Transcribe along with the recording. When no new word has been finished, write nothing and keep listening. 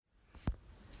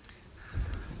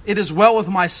It Is Well With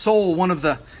My Soul, one of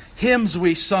the hymns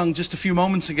we sung just a few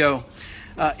moments ago,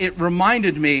 it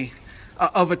reminded me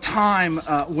of a time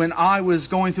when I was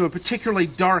going through a particularly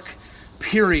dark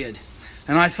period.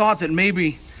 And I thought that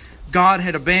maybe God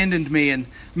had abandoned me, and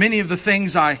many of the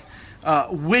things I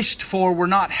wished for were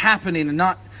not happening and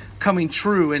not coming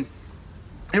true. And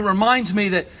it reminds me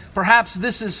that perhaps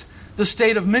this is the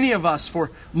state of many of us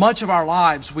for much of our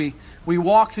lives. We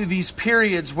walk through these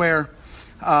periods where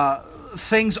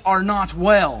things are not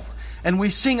well. And we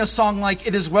sing a song like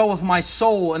It Is Well With My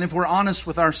Soul. And if we're honest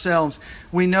with ourselves,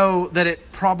 we know that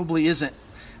it probably isn't.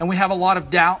 And we have a lot of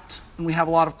doubt and we have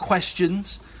a lot of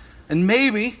questions. And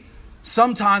maybe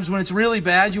sometimes when it's really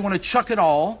bad, you want to chuck it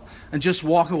all and just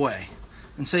walk away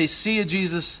and say, "See you,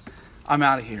 Jesus, I'm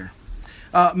out of here."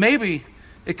 Maybe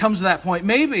it comes to that point.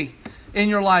 Maybe in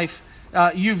your life,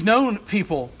 you've known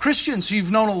people, Christians who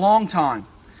you've known a long time.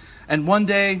 And one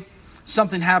day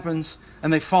something happens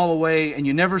and they fall away and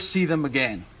you never see them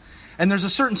again. And there's a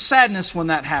certain sadness when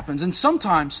that happens. And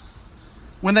sometimes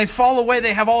when they fall away,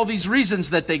 they have all these reasons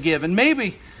that they give. And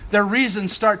maybe their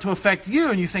reasons start to affect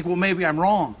you and you think, well, maybe I'm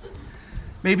wrong.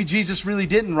 Maybe Jesus really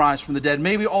didn't rise from the dead.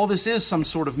 Maybe all this is some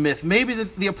sort of myth. Maybe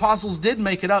the apostles did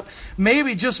make it up.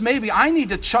 Maybe, just maybe, I need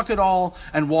to chuck it all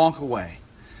and walk away.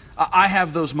 I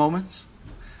have those moments.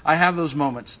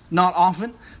 Not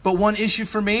often, but one issue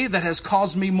for me that has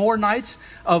caused me more nights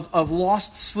of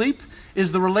lost sleep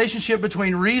is the relationship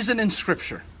between reason and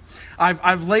Scripture.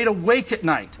 I've laid awake at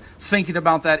night thinking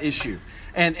about that issue,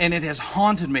 and it has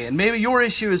haunted me. And maybe your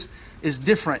issue is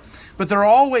different, but there are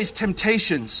always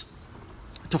temptations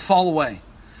to fall away.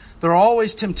 There are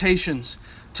always temptations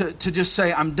to just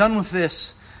say, "I'm done with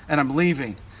this and I'm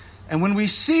leaving." And when we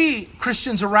see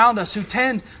Christians around us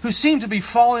who seem to be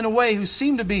falling away, who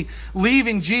seem to be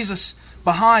leaving Jesus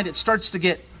behind, it starts to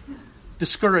get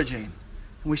discouraging.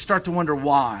 And we start to wonder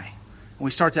why. And we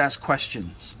start to ask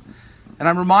questions. And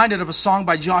I'm reminded of a song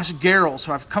by Josh Garrels,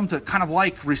 who I've come to kind of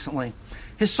like recently.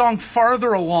 His song,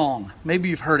 "Farther Along." Maybe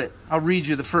you've heard it. I'll read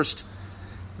you the first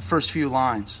few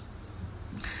lines.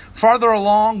 "Farther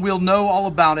along, we'll know all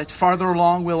about it. Farther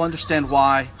along, we'll understand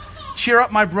why. Cheer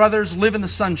up, my brothers, live in the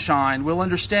sunshine. We'll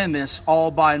understand this all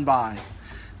by and by.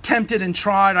 Tempted and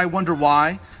tried, I wonder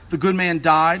why. The good man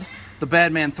died, the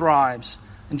bad man thrives.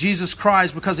 And Jesus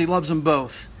cries because he loves them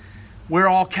both. We're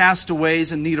all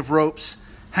castaways in need of ropes,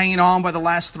 hanging on by the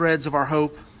last threads of our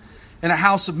hope. In a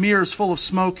house of mirrors full of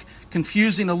smoke,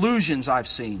 confusing illusions I've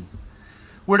seen.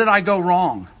 Where did I go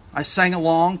wrong? I sang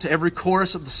along to every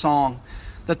chorus of the song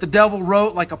that the devil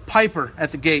wrote like a piper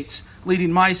at the gates,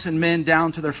 leading mice and men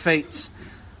down to their fates.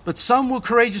 But some will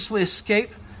courageously escape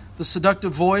the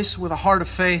seductive voice with a heart of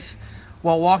faith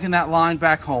while walking that line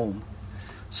back home.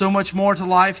 So much more to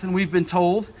life than we've been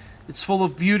told. It's full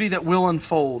of beauty that will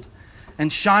unfold.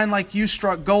 And shine like you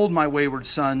struck gold, my wayward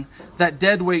son. That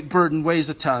dead weight burden weighs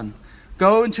a ton.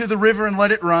 Go into the river and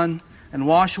let it run and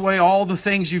wash away all the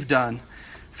things you've done.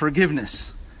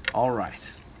 Forgiveness, all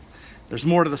right." There's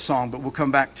more to the song, but we'll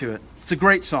come back to it. It's a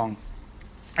great song.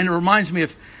 And it reminds me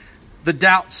of the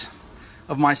doubts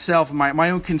of myself, and my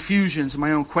own confusions, and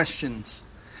my own questions.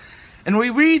 And when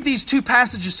we read these two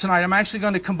passages tonight, I'm actually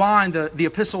going to combine the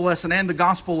epistle lesson and the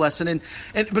gospel lesson,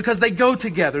 and because they go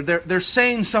together. They're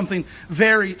saying something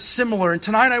very similar. And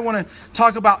tonight I want to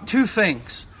talk about two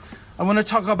things. I want to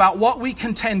talk about what we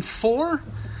contend for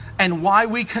and why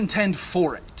we contend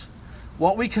for it.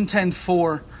 What we contend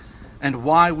for and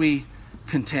why we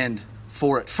contend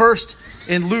for it. First,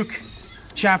 in Luke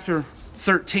chapter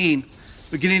 13,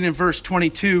 beginning in verse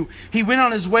 22, he went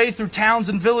on his way through towns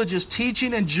and villages,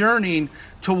 teaching and journeying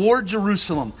toward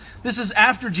Jerusalem. This is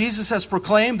after Jesus has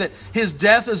proclaimed that his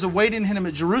death is awaiting him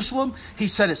at Jerusalem. He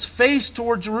set his face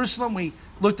toward Jerusalem. We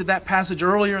looked at that passage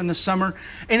earlier in the summer.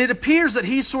 And it appears that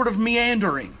he's sort of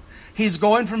meandering. He's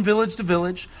going from village to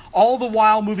village, all the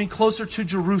while moving closer to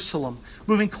Jerusalem,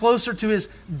 moving closer to his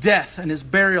death and his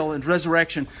burial and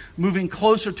resurrection, moving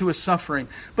closer to his suffering.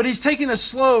 But he's taking a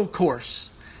slow course,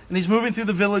 and he's moving through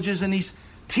the villages, and he's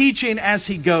teaching as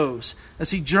he goes,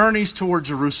 as he journeys toward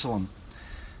Jerusalem.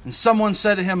 And someone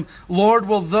said to him, "Lord,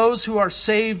 will those who are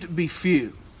saved be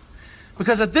few?"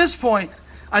 Because at this point,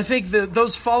 I think that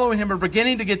those following him are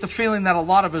beginning to get the feeling that a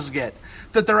lot of us get,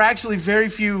 that there are actually very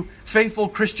few faithful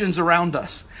Christians around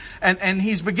us. And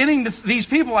he's beginning to, these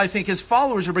people, I think, his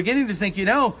followers are beginning to think,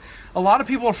 a lot of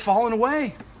people are falling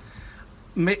away.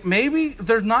 Maybe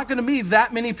there's not going to be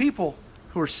that many people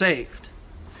who are saved.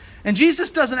 And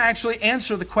Jesus doesn't actually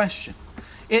answer the question.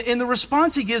 In the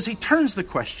response he gives, he turns the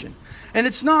question. And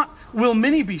it's not, will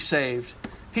many be saved?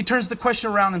 He turns the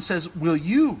question around and says, will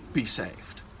you be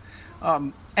saved?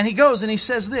 And he goes and he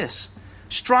says this.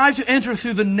 Strive to enter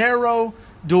through the narrow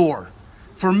door.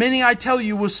 For many, I tell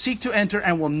you, will seek to enter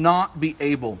and will not be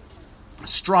able.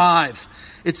 Strive.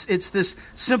 It's this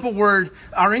simple word.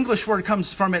 Our English word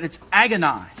comes from it. It's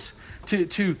agonize.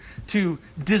 To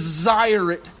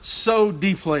desire it so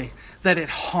deeply that it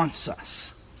haunts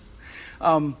us.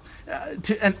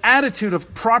 To an attitude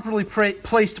of properly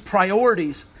placed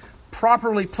priorities,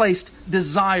 properly placed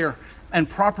desire, and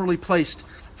properly placed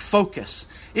focus.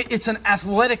 It's an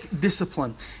athletic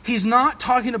discipline. He's not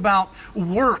talking about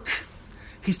work.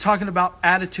 He's talking about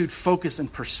attitude, focus,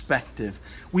 and perspective.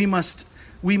 We must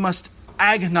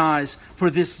agonize for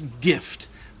this gift.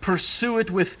 Pursue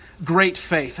it with great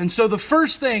faith. And so the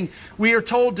first thing we are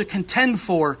told to contend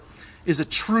for is a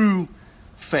true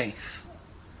faith.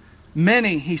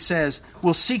 Many, he says,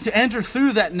 will seek to enter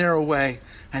through that narrow way,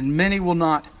 and many will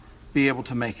not be able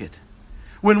to make it.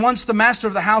 When once the master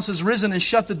of the house has risen and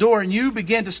shut the door, and you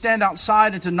begin to stand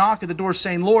outside and to knock at the door,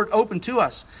 saying, Lord, open to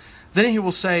us, then he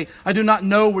will say, I do not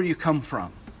know where you come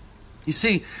from. You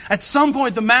see, at some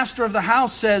point the master of the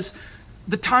house says,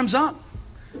 the time's up.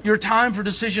 Your time for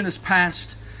decision is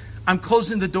past. I'm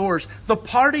closing the doors. The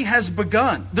party has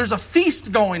begun. There's a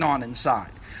feast going on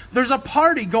inside. There's a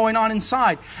party going on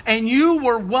inside. And you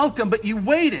were welcome, but you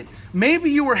waited. Maybe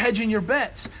you were hedging your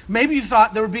bets. Maybe you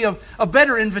thought there would be a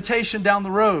better invitation down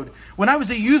the road. When I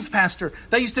was a youth pastor,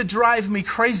 that used to drive me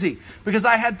crazy because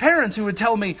I had parents who would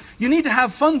tell me, you need to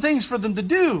have fun things for them to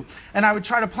do. And I would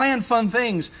try to plan fun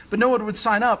things, but no one would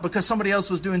sign up because somebody else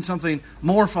was doing something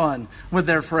more fun with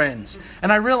their friends.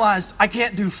 And I realized I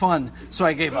can't do fun, so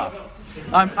I gave up.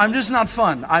 I'm just not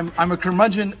fun. I'm a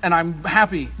curmudgeon, and I'm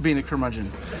happy being a curmudgeon.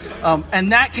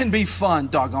 And that can be fun,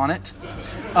 doggone it.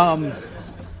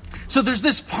 So there's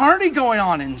this party going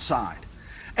on inside.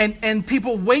 And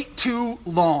people wait too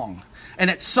long. And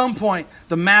at some point,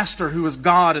 the master, who is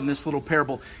God in this little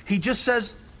parable, he just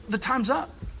says, the time's up.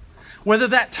 Whether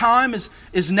that time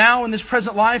is now in this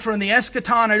present life or in the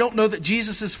eschaton, I don't know that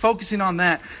Jesus is focusing on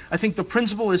that. I think the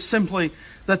principle is simply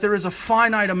that there is a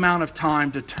finite amount of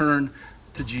time to turn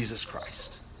to Jesus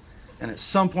Christ. And at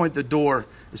some point the door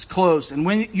is closed. And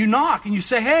when you knock and you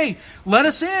say, hey, let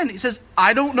us in, he says,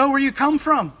 I don't know where you come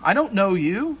from. I don't know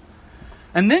you.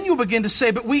 And then you'll begin to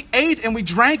say, but we ate and we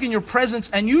drank in your presence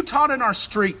and you taught in our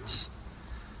streets.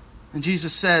 And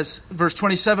Jesus says, verse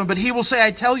 27, but he will say,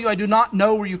 I tell you, I do not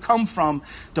know where you come from.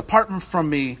 Depart from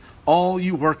me, all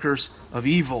you workers of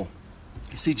evil.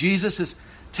 You see, Jesus is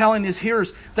telling his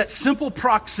hearers that simple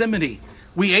proximity,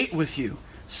 we ate with you,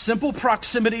 simple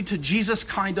proximity to Jesus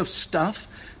kind of stuff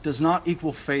does not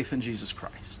equal faith in Jesus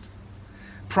Christ.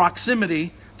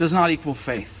 Proximity does not equal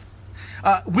faith.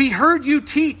 We heard you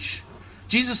teach.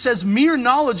 Jesus says mere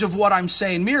knowledge of what I'm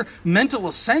saying, mere mental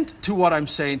assent to what I'm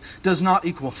saying does not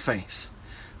equal faith.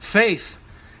 Faith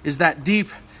is that deep,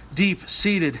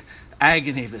 deep-seated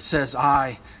agony that says,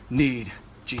 I need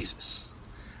Jesus.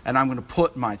 And I'm going to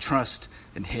put my trust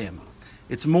in him.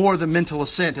 It's more than mental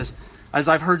assent. As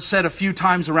I've heard said a few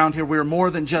times around here, we're more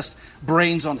than just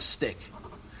brains on a stick.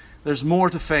 There's more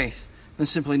to faith than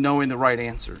simply knowing the right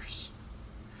answers.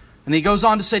 And he goes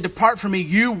on to say, depart from me,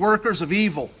 you workers of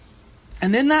evil.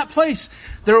 And in that place,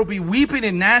 there will be weeping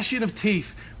and gnashing of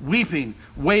teeth, weeping,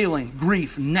 wailing,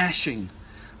 grief, gnashing,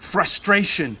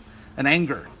 frustration, and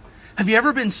anger. Have you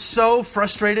ever been so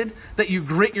frustrated that you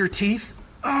grit your teeth?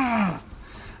 And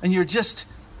you're just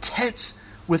tense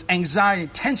with anxiety,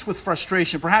 tense with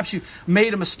frustration. Perhaps you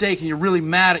made a mistake and you're really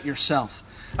mad at yourself.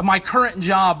 At my current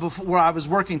job, where I was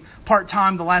working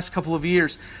part-time the last couple of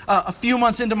years, a few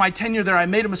months into my tenure there, I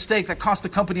made a mistake that cost the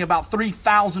company about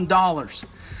 $3,000.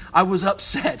 I was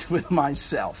upset with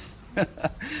myself.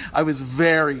 I was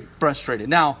very frustrated.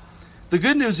 Now, the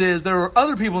good news is there were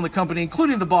other people in the company,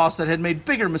 including the boss, that had made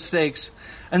bigger mistakes.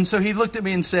 And so he looked at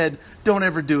me and said, don't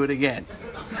ever do it again.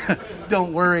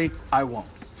 Don't worry, I won't.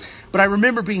 But I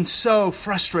remember being so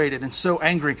frustrated and so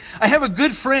angry. I have a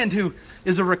good friend who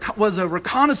was a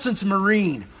reconnaissance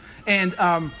Marine.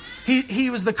 And he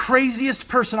was the craziest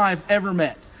person I've ever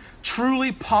met.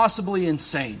 Truly, possibly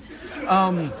insane.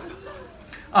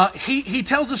 He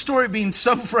tells a story of being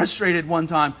so frustrated one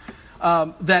time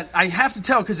that I have to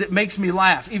tell because it makes me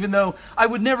laugh, even though I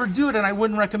would never do it and I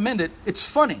wouldn't recommend it. It's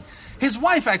funny. His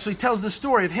wife actually tells the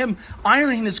story of him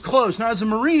ironing his clothes. Now, as a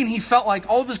Marine, he felt like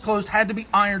all of his clothes had to be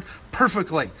ironed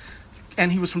perfectly.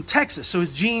 And he was from Texas, so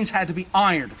his jeans had to be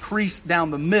ironed, creased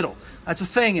down the middle. That's a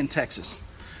thing in Texas.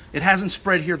 It hasn't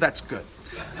spread here. That's good.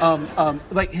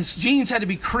 Like his jeans had to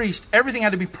be creased. Everything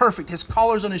had to be perfect. His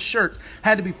collars on his shirt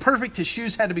had to be perfect. His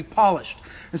shoes had to be polished.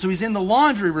 And so he's in the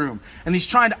laundry room and he's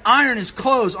trying to iron his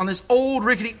clothes on this old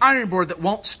rickety iron board that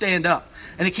won't stand up.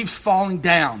 And it keeps falling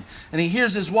down. And he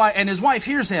hears his wife, and his wife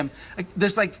hears him,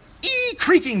 this like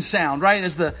creaking sound, right,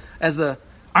 as the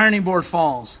ironing board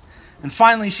falls. And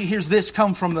finally she hears this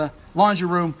come from the laundry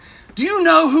room. Do you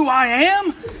know who I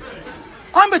am?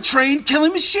 I'm a trained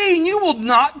killing machine. You will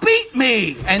not beat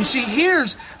me. And she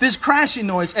hears this crashing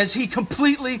noise as he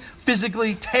completely,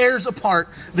 physically tears apart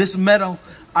this metal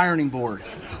ironing board.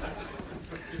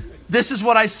 This is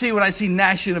what I see when I see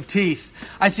gnashing of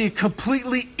teeth. I see a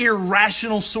completely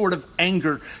irrational sort of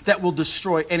anger that will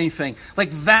destroy anything.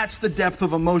 Like that's the depth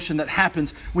of emotion that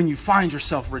happens when you find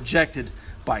yourself rejected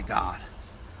by God.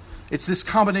 It's this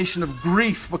combination of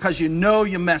grief because you know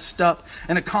you messed up,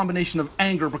 and a combination of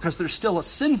anger because there's still a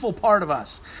sinful part of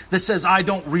us that says, I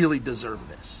don't really deserve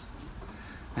this.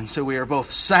 And so we are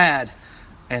both sad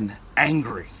and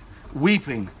angry,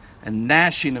 weeping and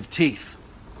gnashing of teeth.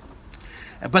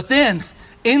 But then,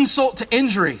 insult to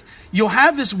injury, you'll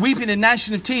have this weeping and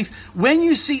gnashing of teeth when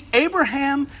you see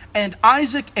Abraham and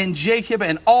Isaac and Jacob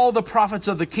and all the prophets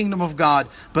of the kingdom of God,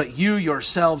 but you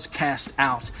yourselves cast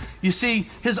out. You see,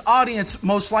 his audience,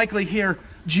 most likely here,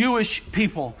 Jewish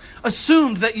people,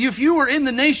 assumed that if you were in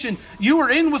the nation, you were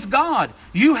in with God.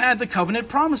 You had the covenant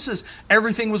promises.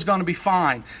 Everything was going to be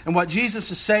fine. And what Jesus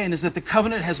is saying is that the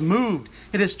covenant has moved.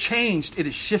 It has changed. It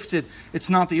has shifted. It's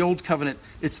not the old covenant.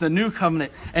 It's the new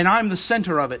covenant. And I'm the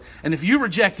center of it. And if you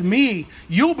reject me,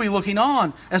 you'll be looking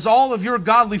on as all of your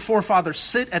godly forefathers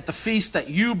sit at the feast that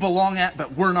you belong at,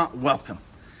 but we're not welcome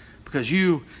because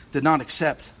you did not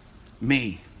accept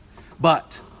me.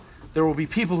 But there will be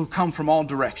people who come from all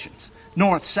directions,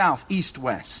 north, south, east,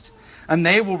 west, and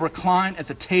they will recline at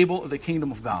the table of the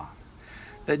kingdom of God.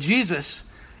 That Jesus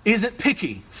isn't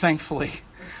picky, thankfully,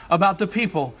 about the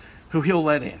people who he'll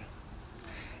let in.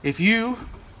 If you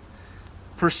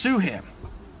pursue him,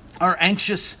 are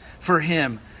anxious for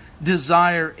him,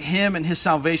 desire him and his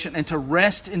salvation, and to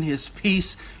rest in his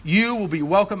peace, you will be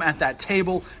welcome at that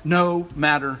table no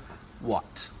matter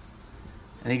what.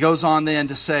 And he goes on then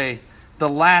to say, the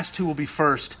last who will be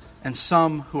first, and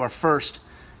some who are first,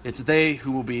 it's they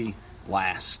who will be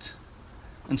last.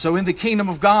 And so in the kingdom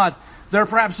of God, there are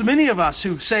perhaps many of us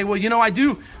who say, well, I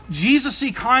do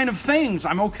Jesus-y kind of things.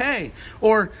 I'm okay.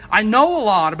 Or I know a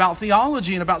lot about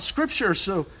theology and about scripture,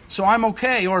 so I'm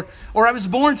okay. Or I was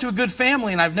born to a good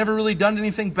family and I've never really done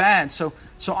anything bad, so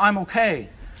I'm okay.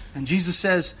 And Jesus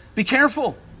says, be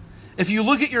careful. If you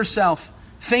look at yourself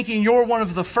thinking you're one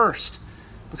of the first,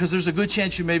 because there's a good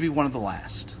chance you may be one of the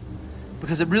last.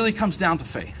 Because it really comes down to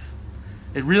faith.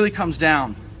 It really comes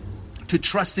down to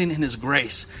trusting in his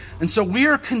grace. And so we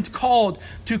are called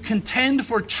to contend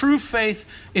for true faith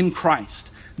in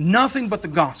Christ. Nothing but the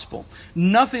gospel.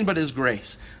 Nothing but his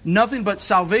grace. Nothing but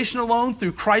salvation alone,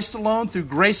 through Christ alone, through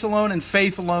grace alone, and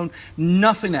faith alone.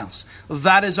 Nothing else.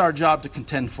 That is our job to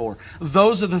contend for.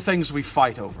 Those are the things we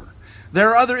fight over.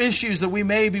 There are other issues that we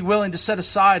may be willing to set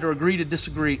aside or agree to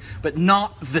disagree, but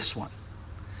not this one.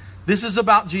 This is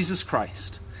about Jesus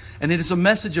Christ. And it is a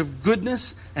message of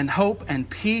goodness and hope and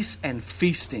peace and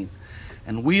feasting.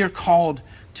 And we are called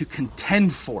to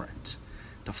contend for it,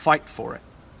 to fight for it.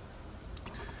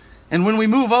 And when we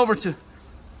move over to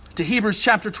Hebrews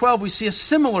chapter 12, we see a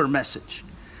similar message.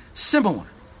 Similar.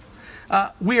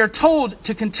 We are told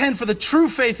to contend for the true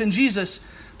faith in Jesus.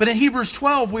 But in Hebrews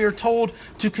 12, we are told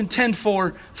to contend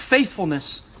for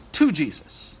faithfulness to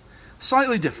Jesus.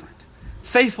 Slightly different.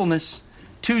 Faithfulness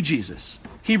to Jesus.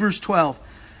 Hebrews 12.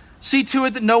 See to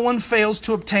it that no one fails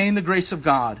to obtain the grace of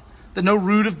God, that no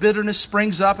root of bitterness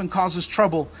springs up and causes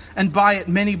trouble, and by it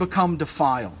many become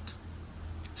defiled.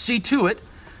 See to it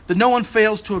that no one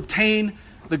fails to obtain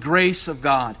the grace of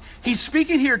God. He's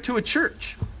speaking here to a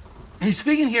church. He's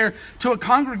speaking here to a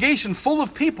congregation full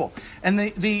of people. And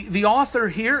the author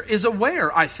here is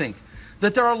aware, I think,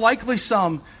 that there are likely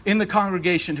some in the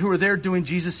congregation who are there doing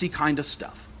Jesus-y kind of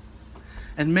stuff.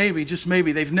 And maybe, just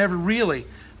maybe, they've never really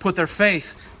put their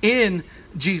faith in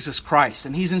Jesus Christ.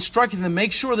 And he's instructing them,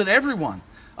 make sure that everyone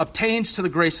obtains to the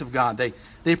grace of God.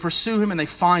 They pursue him and they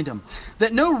find him.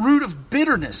 That no root of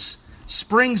bitterness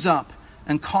springs up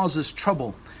and causes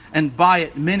trouble, and by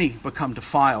it many become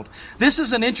defiled. This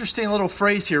is an interesting little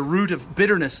phrase here, root of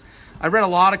bitterness. I read a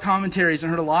lot of commentaries and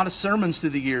heard a lot of sermons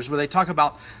through the years where they talk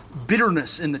about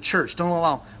bitterness in the church. Don't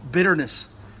allow bitterness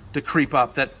to creep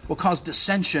up that will cause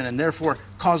dissension and therefore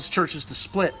cause churches to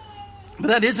split. But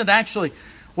that isn't actually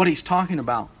what he's talking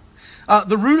about.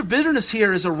 The root of bitterness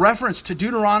here is a reference to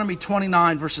Deuteronomy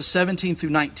 29, verses 17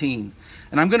 through 19.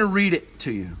 And I'm going to read it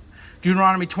to you.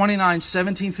 Deuteronomy 29,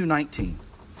 17 through 19.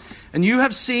 And you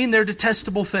have seen their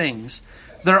detestable things,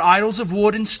 their idols of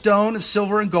wood and stone, of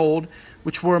silver and gold,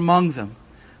 which were among them.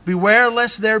 Beware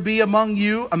lest there be among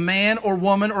you a man or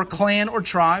woman or clan or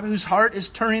tribe whose heart is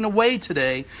turning away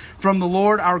today from the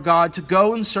Lord our God to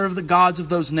go and serve the gods of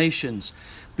those nations.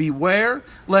 Beware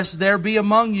lest there be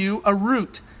among you a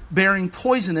root bearing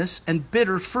poisonous and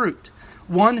bitter fruit,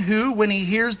 one who, when he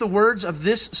hears the words of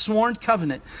this sworn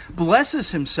covenant,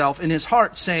 blesses himself in his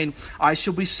heart, saying, I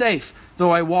shall be safe,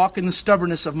 though I walk in the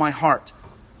stubbornness of my heart.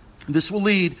 This will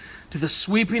lead to the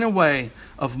sweeping away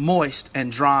of moist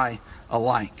and dry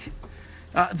alike.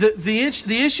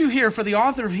 The issue here for the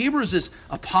author of Hebrews is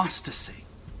apostasy.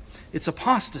 It's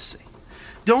apostasy.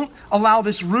 Don't allow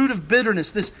this root of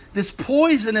bitterness, this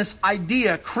poisonous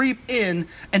idea creep in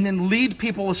and then lead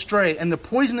people astray. And the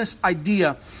poisonous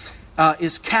idea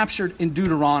is captured in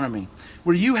Deuteronomy,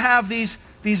 where you have these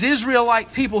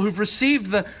Israelite people who've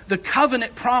received the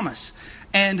covenant promise.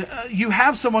 And you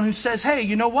have someone who says, hey,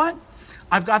 you know what?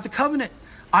 I've got the covenant.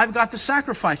 I've got the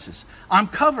sacrifices. I'm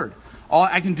covered.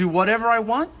 I can do whatever I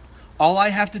want. All I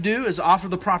have to do is offer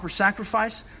the proper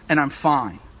sacrifice, and I'm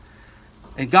fine.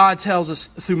 And God tells us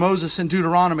through Moses in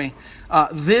Deuteronomy,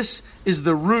 this is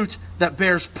the root that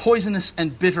bears poisonous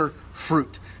and bitter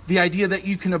fruit. The idea that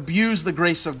you can abuse the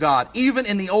grace of God, even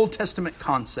in the Old Testament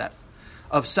concept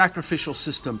of sacrificial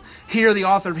system. Here the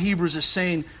author of Hebrews is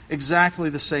saying exactly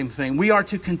the same thing. We are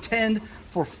to contend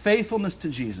for faithfulness to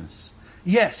Jesus.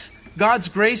 Yes, God's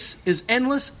grace is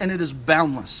endless and it is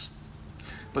boundless.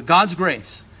 But God's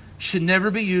grace should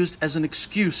never be used as an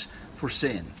excuse for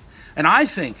sin. And I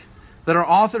think that our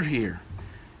author here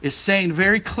is saying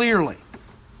very clearly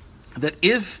that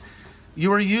if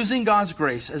you are using God's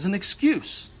grace as an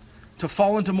excuse to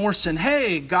fall into more sin,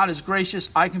 hey, God is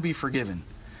gracious, I can be forgiven.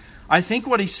 I think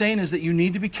what he's saying is that you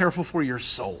need to be careful for your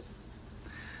soul,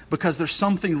 because there's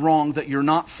something wrong that you're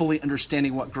not fully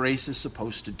understanding what grace is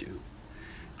supposed to do.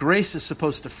 Grace is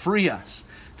supposed to free us,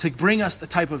 to bring us the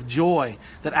type of joy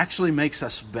that actually makes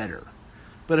us better.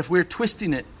 But if we're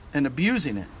twisting it and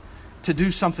abusing it to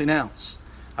do something else,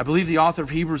 I believe the author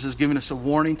of Hebrews has given us a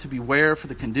warning to beware for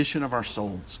the condition of our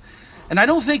souls. And I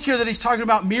don't think here that he's talking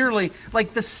about merely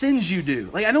like the sins you do.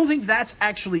 I don't think that's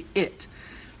actually it.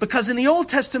 Because in the Old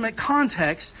Testament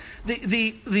context,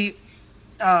 the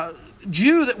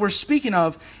Jew that we're speaking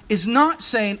of is not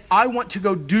saying, I want to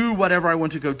go do whatever I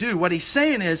want to go do. What he's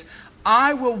saying is,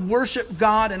 I will worship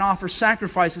God and offer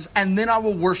sacrifices, and then I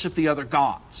will worship the other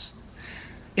gods.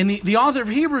 And the author of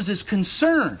Hebrews is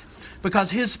concerned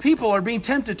because his people are being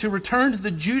tempted to return to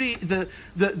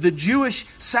the Jewish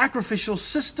sacrificial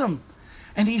system.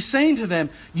 And he's saying to them,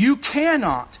 you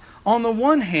cannot, on the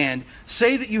one hand,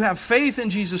 say that you have faith in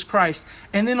Jesus Christ,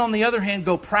 and then on the other hand,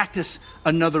 go practice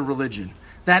another religion.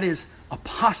 That is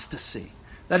apostasy.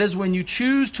 That is when you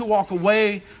choose to walk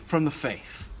away from the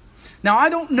faith. Now, I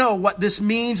don't know what this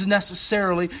means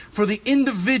necessarily for the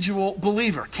individual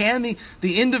believer. Can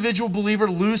the individual believer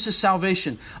lose his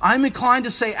salvation? I'm inclined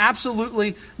to say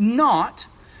absolutely not.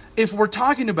 If we're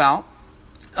talking about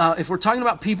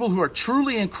people who are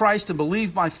truly in Christ and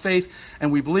believe by faith,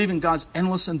 and we believe in God's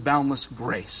endless and boundless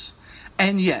grace.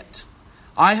 And yet,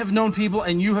 I have known people,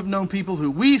 and you have known people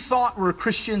who we thought were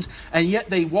Christians, and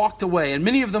yet they walked away, and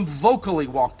many of them vocally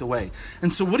walked away.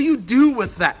 And so what do you do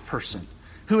with that person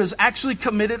who has actually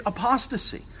committed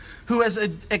apostasy, who has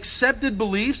accepted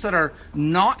beliefs that are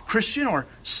not Christian or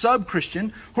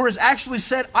sub-Christian, who has actually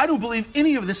said, I don't believe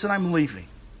any of this and I'm leaving?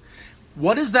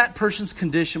 What is that person's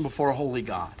condition before a holy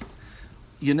God?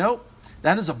 You know,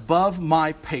 that is above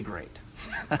my pay grade.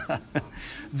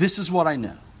 This is what I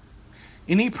know.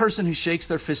 Any person who shakes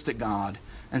their fist at God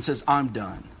and says, I'm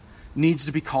done, needs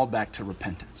to be called back to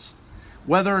repentance.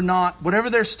 Whether or not,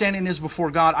 whatever their standing is before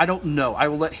God, I don't know. I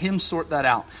will let Him sort that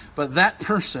out. But that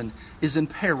person is in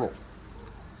peril.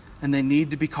 And they need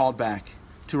to be called back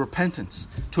to repentance,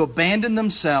 to abandon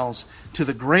themselves to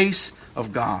the grace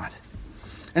of God.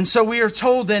 And so we are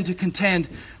told then to contend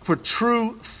for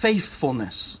true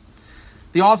faithfulness.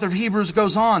 The author of Hebrews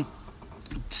goes on.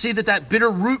 See that bitter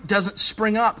root doesn't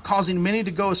spring up, causing many to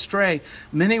go astray.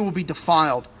 Many will be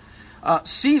defiled.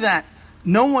 See that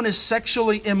no one is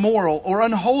sexually immoral or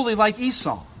unholy like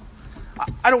Esau.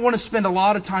 I don't want to spend a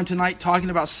lot of time tonight talking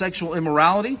about sexual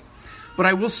immorality, but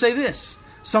I will say this.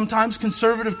 Sometimes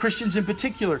conservative Christians in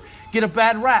particular get a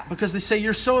bad rap because they say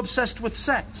you're so obsessed with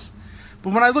sex.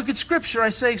 But when I look at Scripture, I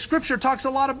say Scripture talks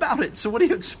a lot about it. So what do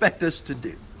you expect us to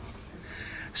do?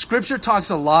 Scripture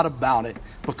talks a lot about it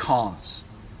because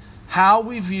how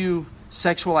we view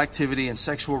sexual activity and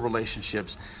sexual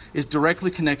relationships is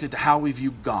directly connected to how we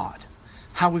view God,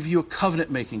 how we view a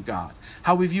covenant-making God,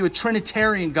 how we view a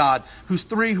Trinitarian God who's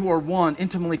three who are one,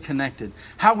 intimately connected,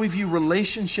 how we view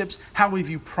relationships, how we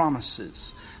view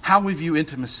promises, how we view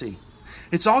intimacy.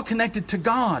 It's all connected to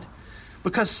God,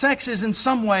 because sex is in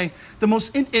some way the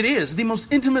most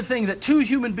intimate thing that two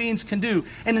human beings can do.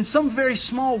 And in some very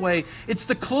small way, it's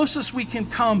the closest we can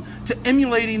come to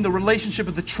emulating the relationship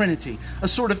of the Trinity, a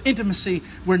sort of intimacy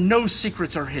where no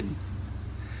secrets are hidden.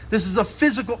 This is a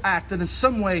physical act that in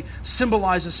some way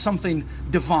symbolizes something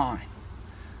divine.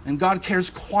 And God cares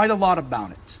quite a lot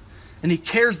about it. And He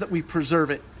cares that we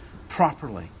preserve it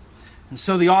properly. And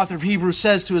so the author of Hebrews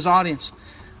says to his audience,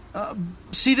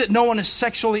 see that no one is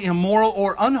sexually immoral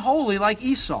or unholy like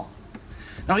Esau.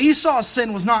 Now, Esau's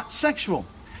sin was not sexual.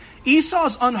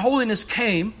 Esau's unholiness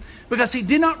came because he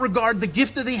did not regard the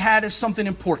gift that he had as something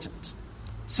important,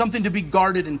 something to be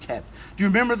guarded and kept. Do you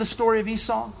remember the story of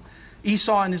Esau?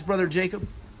 Esau and his brother Jacob.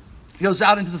 He goes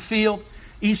out into the field.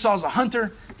 Esau's a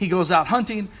hunter. He goes out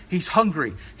hunting. He's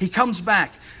hungry. He comes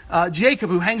back. Jacob,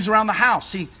 who hangs around the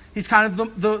house, he's kind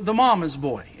of the mama's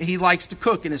boy. He likes to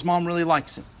cook, and his mom really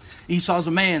likes him. Esau's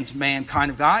a man's man kind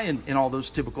of guy in all those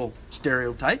typical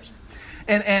stereotypes.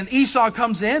 And Esau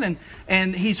comes in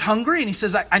and he's hungry, and he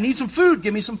says, I need some food.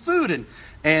 Give me some food.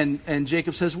 And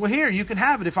Jacob says, well, here, you can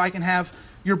have it if I can have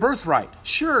your birthright.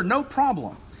 Sure, no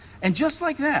problem. And just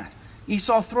like that,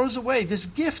 Esau throws away this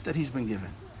gift that he's been given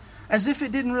as if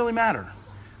it didn't really matter,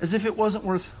 as if it wasn't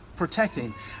worth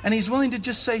protecting. And he's willing to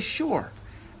just say, sure.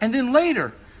 And then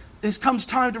later, this comes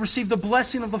time to receive the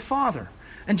blessing of the father.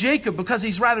 And Jacob, because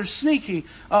he's rather sneaky,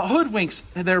 hoodwinks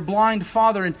their blind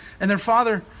father, and their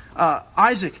father,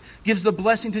 Isaac, gives the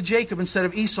blessing to Jacob instead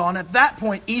of Esau. And at that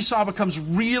point, Esau becomes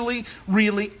really,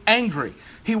 really angry.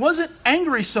 He wasn't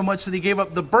angry so much that he gave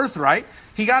up the birthright.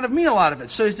 He got a meal out of it.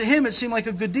 So to him, it seemed like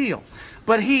a good deal.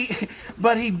 But he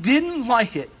didn't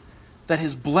like it that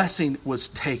his blessing was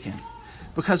taken.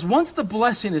 Because once the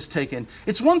blessing is taken,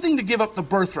 it's one thing to give up the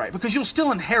birthright, because you'll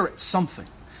still inherit something.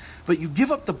 But you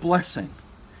give up the blessing,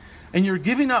 and you're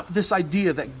giving up this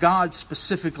idea that God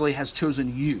specifically has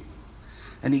chosen you.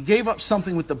 And He gave up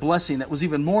something with the blessing that was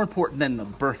even more important than the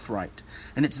birthright.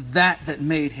 And it's that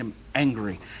made him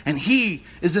angry. And he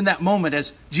is in that moment,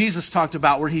 as Jesus talked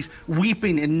about, where he's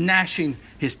weeping and gnashing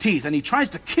his teeth. And he tries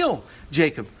to kill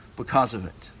Jacob because of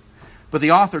it. But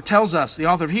the author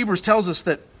of Hebrews tells us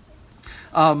that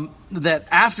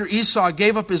after Esau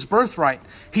gave up his birthright,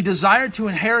 he desired to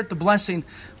inherit the blessing,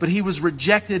 but he was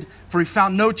rejected, for he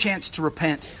found no chance to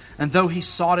repent, and though he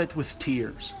sought it with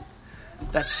tears.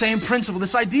 That same principle,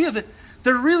 this idea that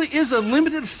there really is a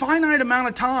limited, finite amount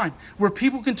of time where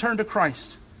people can turn to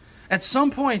Christ. At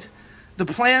some point, the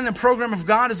plan and program of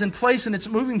God is in place, and it's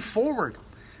moving forward,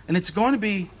 and it's going to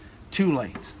be too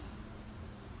late.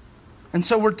 And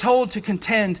so we're told to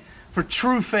contend for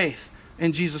true faith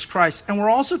in Jesus Christ. And we're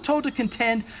also told to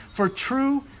contend for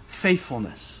true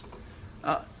faithfulness.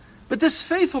 But this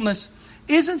faithfulness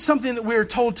isn't something that we're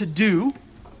told to do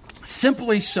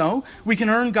simply so we can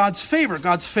earn God's favor.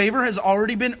 God's favor has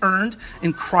already been earned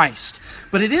in Christ.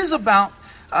 But it is about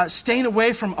staying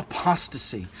away from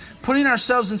apostasy, putting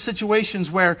ourselves in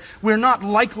situations where we're not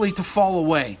likely to fall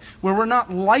away, where we're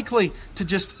not likely to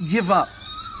just give up,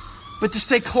 but to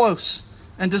stay close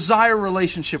and desire a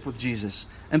relationship with Jesus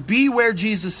and be where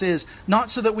Jesus is, not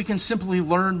so that we can simply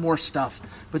learn more stuff,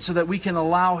 but so that we can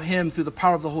allow Him through the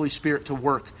power of the Holy Spirit to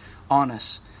work on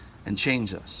us and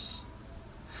change us.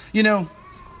 You know,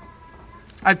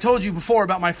 I've told you before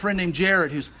about my friend named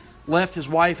Jared who's left his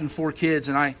wife and 4 kids,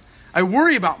 and I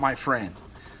worry about my friend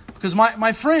because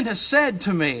my friend has said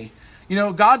to me, you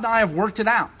know, God and I have worked it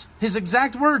out. His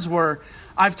exact words were,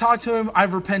 I've talked to Him,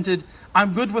 I've repented,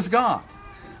 I'm good with God.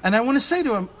 And I want to say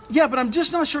to him, yeah, but I'm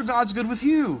just not sure God's good with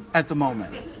you at the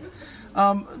moment.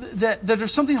 That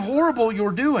there's something horrible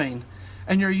you're doing,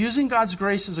 and you're using God's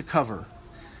grace as a cover.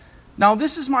 Now,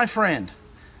 this is my friend,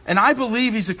 and I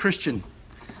believe he's a Christian.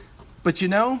 But you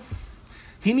know,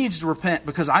 he needs to repent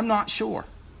because I'm not sure.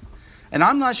 And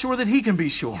I'm not sure that he can be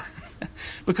sure.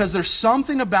 Because there's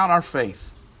something about our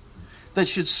faith that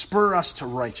should spur us to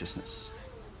righteousness.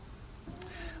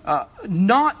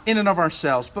 Not in and of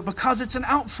ourselves, but because it's an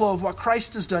outflow of what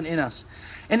Christ has done in us.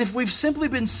 And if we've simply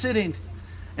been sitting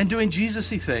and doing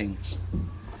Jesus-y things,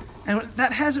 and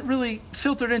that hasn't really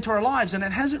filtered into our lives, and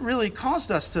it hasn't really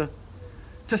caused us to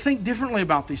think differently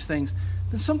about these things,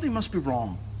 then something must be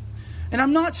wrong. And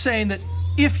I'm not saying that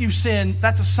if you sin,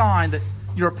 that's a sign that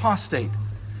you're apostate.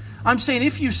 I'm saying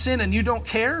if you sin and you don't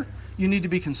care, you need to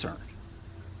be concerned.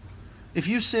 If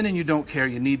you sin and you don't care,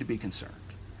 you need to be concerned.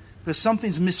 Because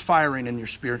something's misfiring in your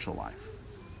spiritual life.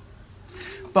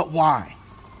 But why?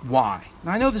 Why?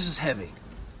 Now, I know this is heavy.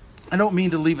 I don't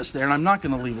mean to leave us there, and I'm not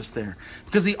going to leave us there.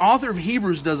 Because the author of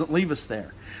Hebrews doesn't leave us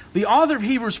there. The author of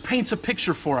Hebrews paints a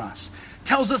picture for us.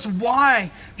 Tells us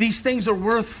why these things are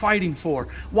worth fighting for.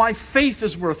 Why faith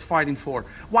is worth fighting for.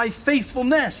 Why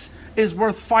faithfulness is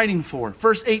worth fighting for.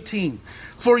 Verse 18.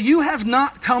 For you have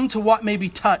not come to what may be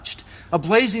touched, a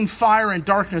blazing fire and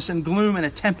darkness and gloom and a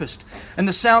tempest, and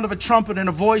the sound of a trumpet and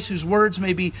a voice whose words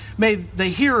may the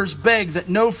hearers beg that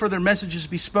no further messages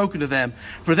be spoken to them.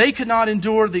 For they could not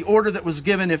endure the order that was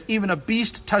given. If even a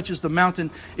beast touches the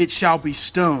mountain, it shall be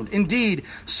stoned. Indeed,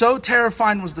 so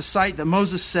terrifying was the sight that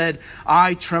Moses said,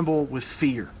 I tremble with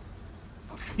fear.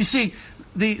 You see,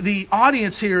 the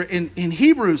audience here in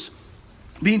Hebrews,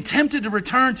 being tempted to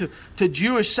return to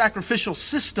Jewish sacrificial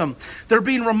system, they're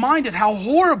being reminded how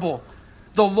horrible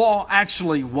the law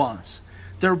actually was.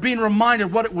 They're being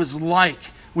reminded what it was like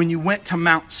when you went to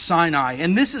Mount Sinai.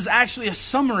 And this is actually a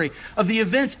summary of the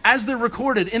events as they're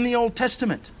recorded in the Old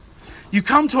Testament. You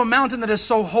come to a mountain that is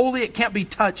so holy it can't be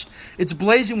touched. It's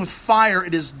blazing with fire.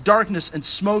 It is darkness and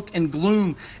smoke and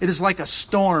gloom. It is like a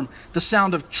storm, the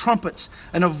sound of trumpets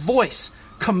and a voice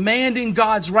commanding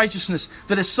God's righteousness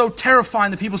that is so terrifying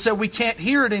that people say we can't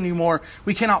hear it anymore.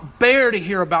 We cannot bear to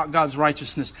hear about God's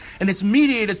righteousness. And it's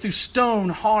mediated through stone,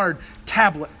 hard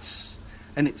tablets.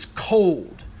 And it's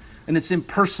cold. And it's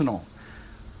impersonal.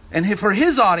 And for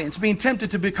his audience, being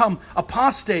tempted to become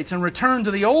apostates and return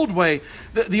to the old way,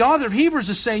 the author of Hebrews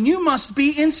is saying, you must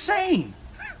be insane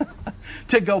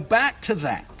to go back to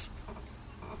that.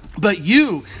 But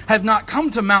you have not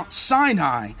come to Mount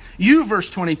Sinai. You, verse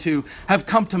 22, have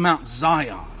come to Mount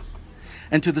Zion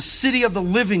and to the city of the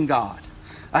living God,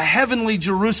 a heavenly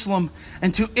Jerusalem,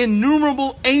 and to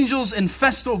innumerable angels in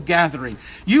festal gathering.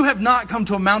 You have not come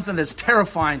to a mountain that is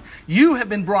terrifying. You have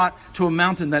been brought to a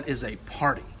mountain that is a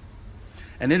party.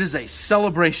 And it is a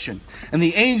celebration. And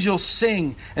the angels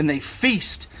sing and they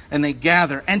feast and they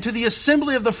gather. And to the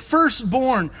assembly of the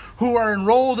firstborn who are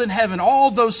enrolled in heaven, all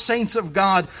those saints of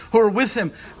God who are with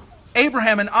him,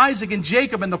 Abraham and Isaac and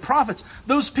Jacob and the prophets,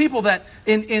 those people that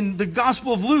in the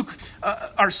Gospel of Luke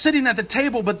are sitting at the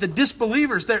table, but the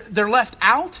disbelievers, they're left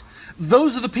out.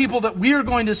 Those are the people that we are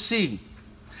going to see.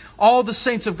 All the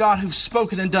saints of God who've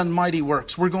spoken and done mighty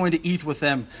works. We're going to eat with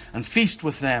them and feast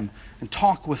with them and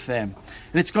talk with them.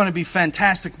 And it's going to be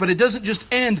fantastic. But it doesn't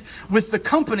just end with the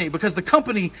company, because the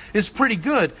company is pretty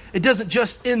good. It doesn't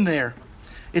just end there.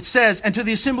 It says, and to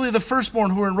the assembly of the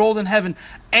firstborn who are enrolled in heaven,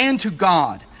 and to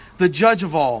God, the judge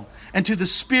of all, and to the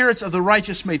spirits of the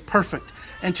righteous made perfect,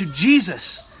 and to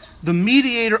Jesus, the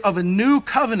mediator of a new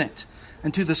covenant,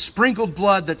 and to the sprinkled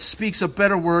blood that speaks a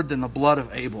better word than the blood of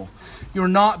Abel. You're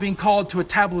not being called to a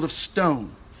tablet of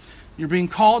stone. You're being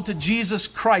called to Jesus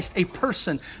Christ, a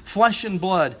person, flesh and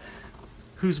blood,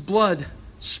 whose blood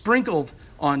sprinkled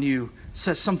on you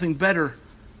says something better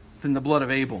than the blood of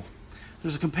Abel.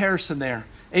 There's a comparison there.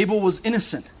 Abel was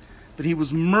innocent, but he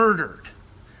was murdered,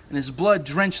 and his blood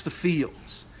drenched the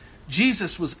fields.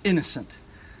 Jesus was innocent,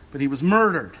 but he was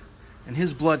murdered, and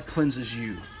his blood cleanses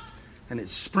you, and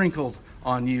it's sprinkled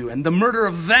on you. And the murder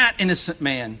of that innocent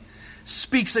man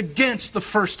speaks against the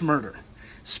first murder,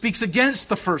 speaks against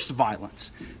the first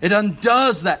violence. It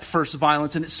undoes that first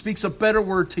violence, and it speaks a better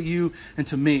word to you and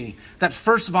to me. That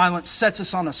first violence sets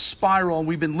us on a spiral, and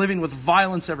we've been living with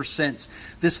violence ever since.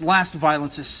 This last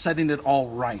violence is setting it all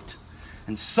right.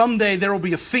 And someday there will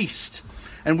be a feast,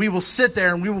 and we will sit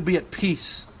there and we will be at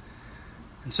peace.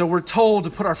 And so we're told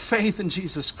to put our faith in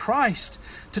Jesus Christ,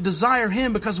 to desire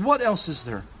him, because what else is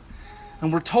there?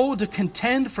 And we're told to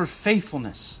contend for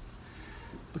faithfulness,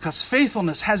 because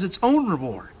faithfulness has its own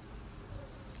reward.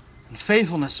 And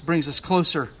faithfulness brings us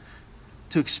closer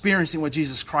to experiencing what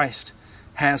Jesus Christ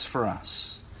has for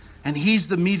us. And he's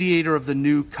the mediator of the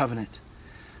new covenant.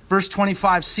 Verse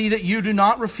 25, see that you do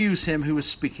not refuse him who is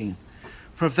speaking.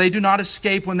 For if they do not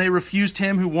escape when they refused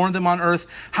him who warned them on earth,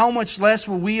 how much less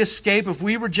will we escape if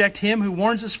we reject him who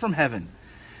warns us from heaven?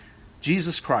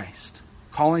 Jesus Christ,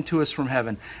 calling to us from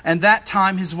heaven. And that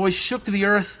time his voice shook the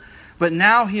earth, but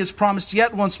now he has promised,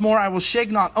 yet once more I will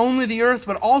shake not only the earth,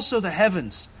 but also the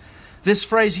heavens. This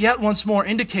phrase, yet once more,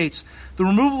 indicates the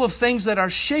removal of things that are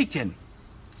shaken.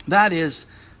 That is,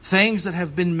 things that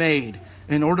have been made,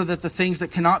 in order that the things that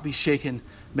cannot be shaken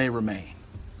may remain.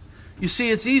 You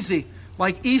see, it's easy,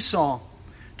 like Esau,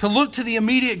 to look to the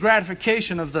immediate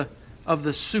gratification of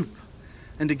the soup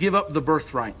and to give up the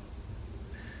birthright.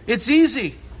 It's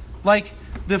easy like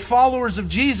the followers of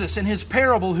Jesus in his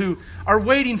parable who are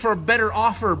waiting for a better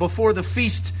offer before the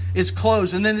feast is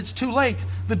closed, and then it's too late.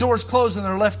 The door's closed and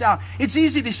they're left out. It's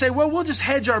easy to say, well, we'll just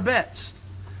hedge our bets.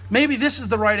 Maybe this is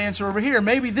the right answer over here.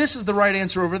 Maybe this is the right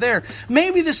answer over there.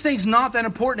 Maybe this thing's not that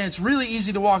important and it's really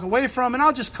easy to walk away from, and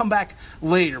I'll just come back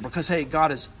later because, hey,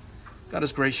 God is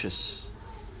gracious.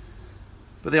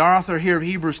 But the author here of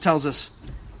Hebrews tells us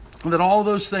that all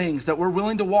those things that we're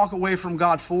willing to walk away from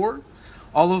God for,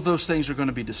 all of those things are going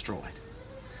to be destroyed.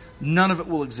 None of it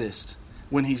will exist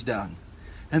when he's done.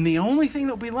 And the only thing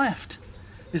that will be left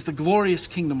is the glorious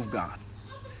kingdom of God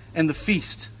and the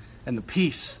feast and the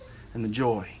peace and the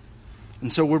joy.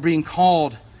 And so we're being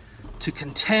called to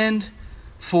contend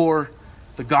for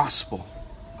the gospel.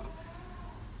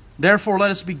 Therefore,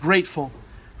 let us be grateful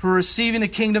for receiving a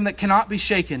kingdom that cannot be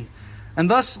shaken, and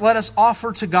thus let us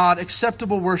offer to God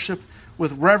acceptable worship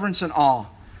with reverence and awe,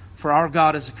 for our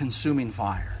God is a consuming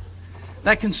fire.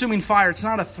 That consuming fire, it's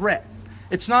not a threat.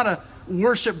 It's not a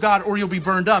worship God or you'll be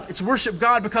burned up. It's worship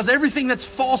God because everything that's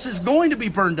false is going to be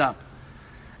burned up,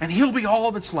 and he'll be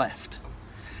all that's left.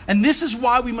 And this is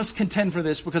why we must contend for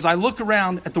this, because I look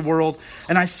around at the world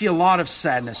and I see a lot of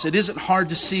sadness. It isn't hard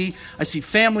to see. I see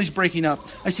families breaking up.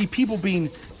 I see people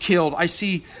being killed. I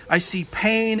see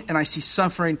pain and I see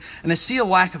suffering, and I see a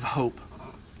lack of hope.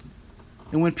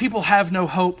 And when people have no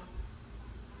hope,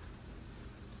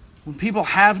 in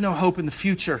the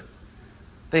future,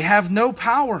 they have no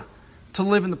power to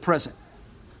live in the present.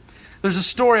 There's a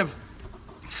story of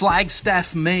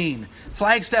Flagstaff, Maine.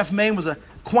 Flagstaff, Maine was a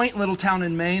quaint little town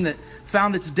in Maine that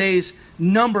found its days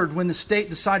numbered when the state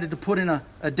decided to put in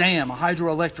a dam, a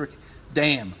hydroelectric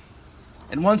dam.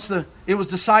 And once it was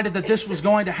decided that this was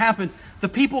going to happen, the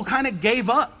people kind of gave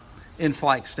up in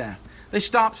Flagstaff. They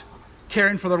stopped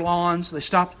caring for their lawns. They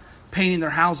stopped painting their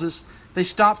houses. They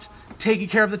stopped taking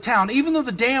care of the town. Even though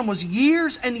the dam was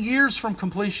years and years from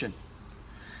completion,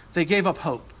 they gave up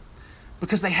hope.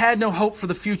 Because they had no hope for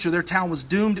the future. Their town was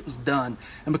doomed. It was done.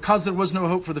 And because there was no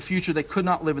hope for the future, they could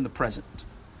not live in the present.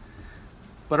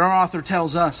 But our author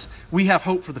tells us we have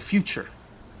hope for the future.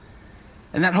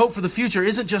 And that hope for the future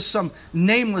isn't just some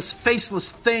nameless,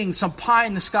 faceless thing, some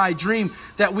pie-in-the-sky dream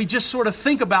that we just sort of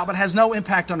think about but has no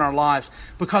impact on our lives.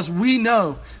 Because we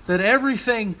know that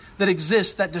everything that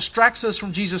exists that distracts us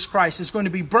from Jesus Christ is going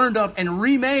to be burned up and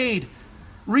remade,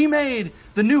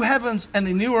 the new heavens and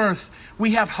the new earth.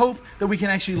 We have hope that we can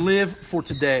actually live for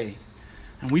today.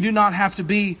 And we do not have to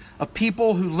be a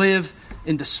people who live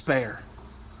in despair.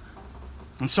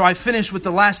 And so I finish with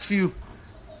the last few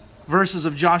verses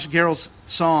of Josh Garrell's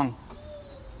song.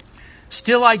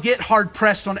 Still I get hard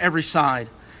pressed on every side,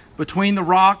 between the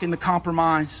rock and the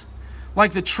compromise,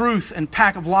 like the truth and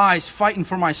pack of lies fighting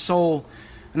for my soul.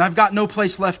 And I've got no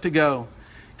place left to go,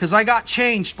 'cause I got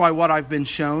changed by what I've been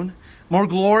shown. More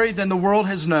glory than the world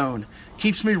has known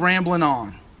keeps me rambling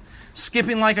on.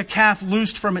 Skipping like a calf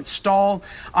loosed from its stall,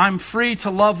 I'm free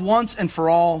to love once and for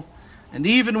all. And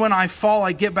even when I fall,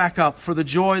 I get back up for the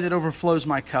joy that overflows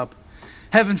my cup.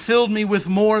 Heaven filled me with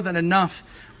more than enough,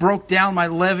 broke down my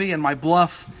levee and my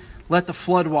bluff, let the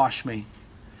flood wash me.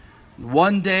 And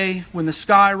one day, when the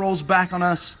sky rolls back on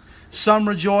us, some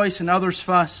rejoice and others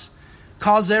fuss,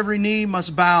 cause every knee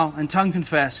must bow and tongue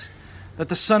confess that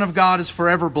the Son of God is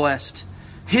forever blessed.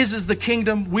 His is the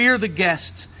kingdom, we're the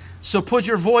guests. So put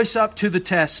your voice up to the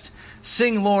test.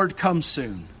 Sing, Lord, come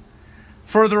soon.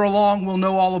 Further along, we'll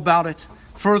know all about it.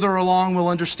 Further along, we'll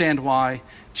understand why.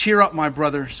 Cheer up, my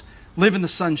brothers. Live in the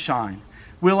sunshine.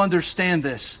 We'll understand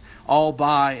this all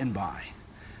by and by.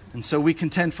 And so we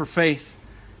contend for faith,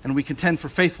 and we contend for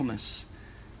faithfulness,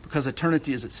 because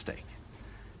eternity is at stake.